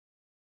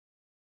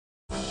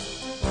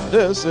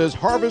This is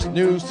Harvest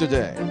News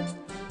Today.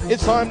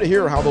 It's time to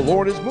hear how the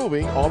Lord is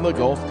moving on the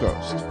Gulf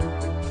Coast.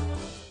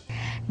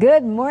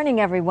 Good morning,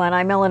 everyone.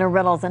 I'm Eleanor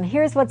Reynolds, and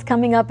here's what's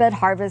coming up at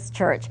Harvest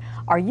Church.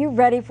 Are you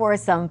ready for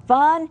some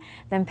fun?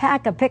 Then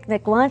pack a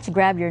picnic lunch,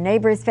 grab your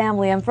neighbors,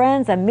 family, and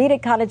friends, and meet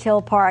at Cottage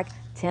Hill Park,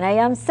 10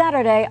 a.m.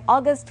 Saturday,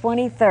 August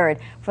 23rd,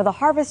 for the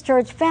Harvest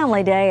Church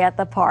Family Day at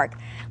the park.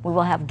 We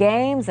will have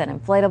games and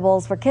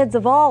inflatables for kids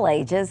of all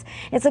ages.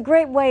 It's a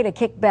great way to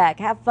kick back,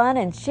 have fun,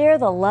 and share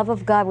the love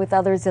of God with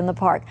others in the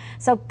park.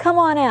 So come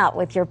on out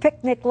with your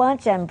picnic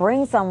lunch and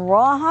bring some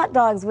raw hot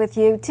dogs with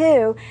you,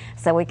 too,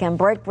 so we can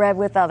break bread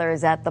with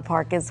others at the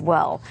park as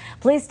well.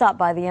 Please stop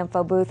by the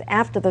info booth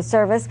after the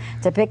service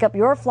to pick up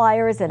your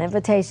flyers and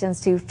invitations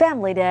to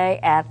Family Day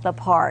at the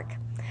park.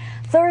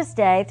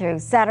 Thursday through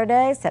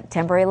Saturday,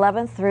 September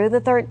 11th through the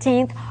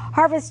 13th,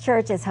 Harvest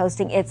Church is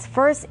hosting its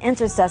first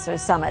Intercessor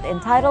Summit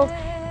entitled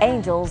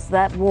Angels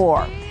That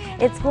War.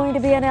 It's going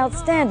to be an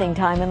outstanding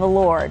time in the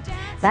Lord.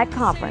 That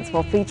conference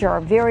will feature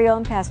our very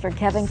own Pastor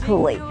Kevin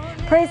Cooley,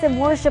 praise and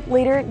worship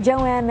leader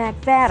Joanne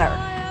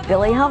McFadder,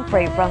 Billy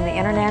Humphrey from the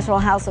International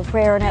House of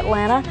Prayer in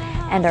Atlanta,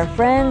 and our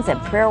friends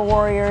and prayer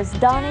warriors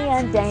Donnie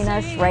and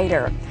Dana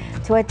Schrader.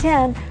 To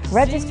attend,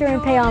 register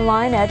and pay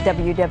online at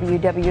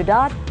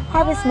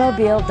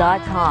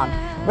www.harvestmobile.com.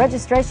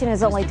 Registration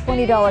is only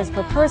 $20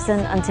 per person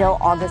until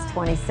August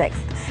 26th.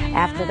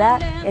 After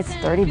that, it's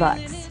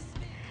 $30.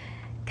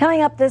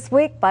 Coming up this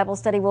week, Bible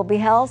study will be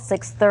held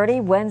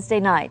 6:30 Wednesday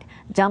night.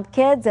 Jump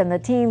Kids and the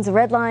Teens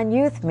Redline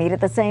Youth meet at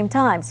the same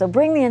time, so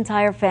bring the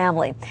entire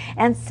family.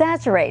 And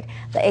Saturate,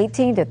 the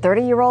 18 to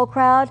 30-year-old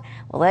crowd,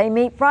 well, they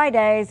meet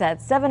Fridays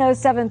at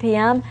 7:07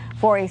 p.m.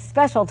 for a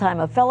special time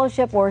of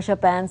fellowship,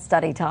 worship, and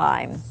study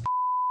time.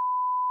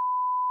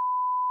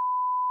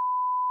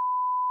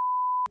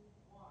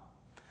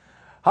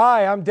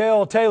 Hi, I'm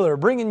Dale Taylor,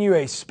 bringing you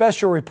a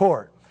special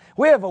report.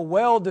 We have a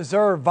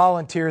well-deserved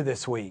volunteer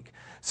this week.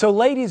 So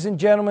ladies and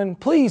gentlemen,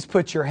 please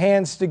put your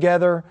hands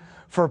together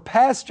for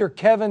Pastor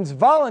Kevin's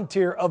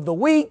Volunteer of the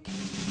Week,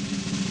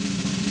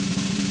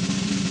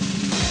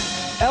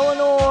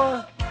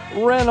 Eleanor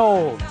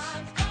Reynolds.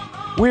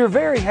 We are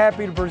very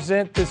happy to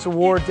present this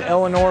award to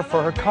Eleanor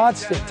for her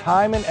constant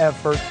time and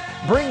effort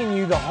bringing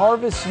you the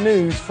Harvest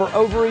News for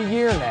over a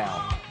year now.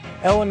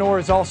 Eleanor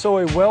is also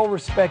a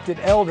well-respected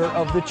elder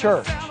of the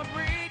church.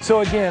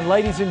 So again,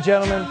 ladies and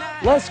gentlemen,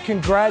 let's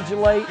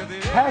congratulate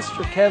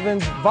Pastor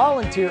Kevin's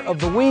Volunteer of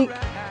the Week,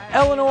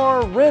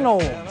 Eleanor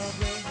Reynolds.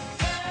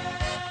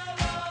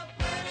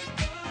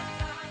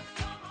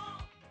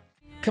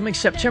 Coming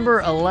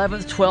September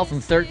 11th, 12th,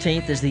 and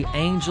 13th is the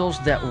Angels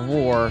That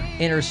War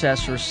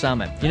Intercessor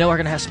Summit. You know, we're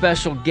going to have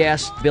special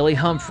guests Billy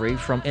Humphrey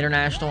from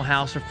International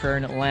House of Prayer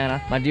in Atlanta,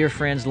 my dear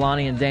friends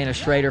Lonnie and Dana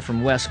Schrader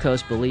from West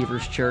Coast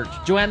Believers Church.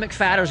 Joanne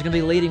McFadder is going to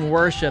be leading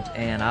worship,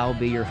 and I'll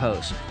be your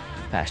host,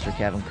 Pastor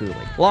Kevin Cooley.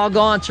 Log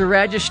on to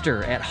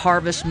register at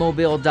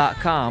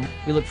harvestmobile.com.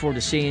 We look forward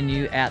to seeing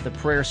you at the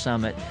Prayer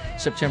Summit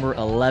September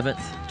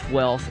 11th,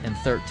 12th, and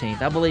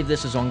 13th. I believe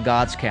this is on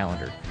God's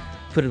calendar.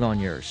 Put it on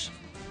yours.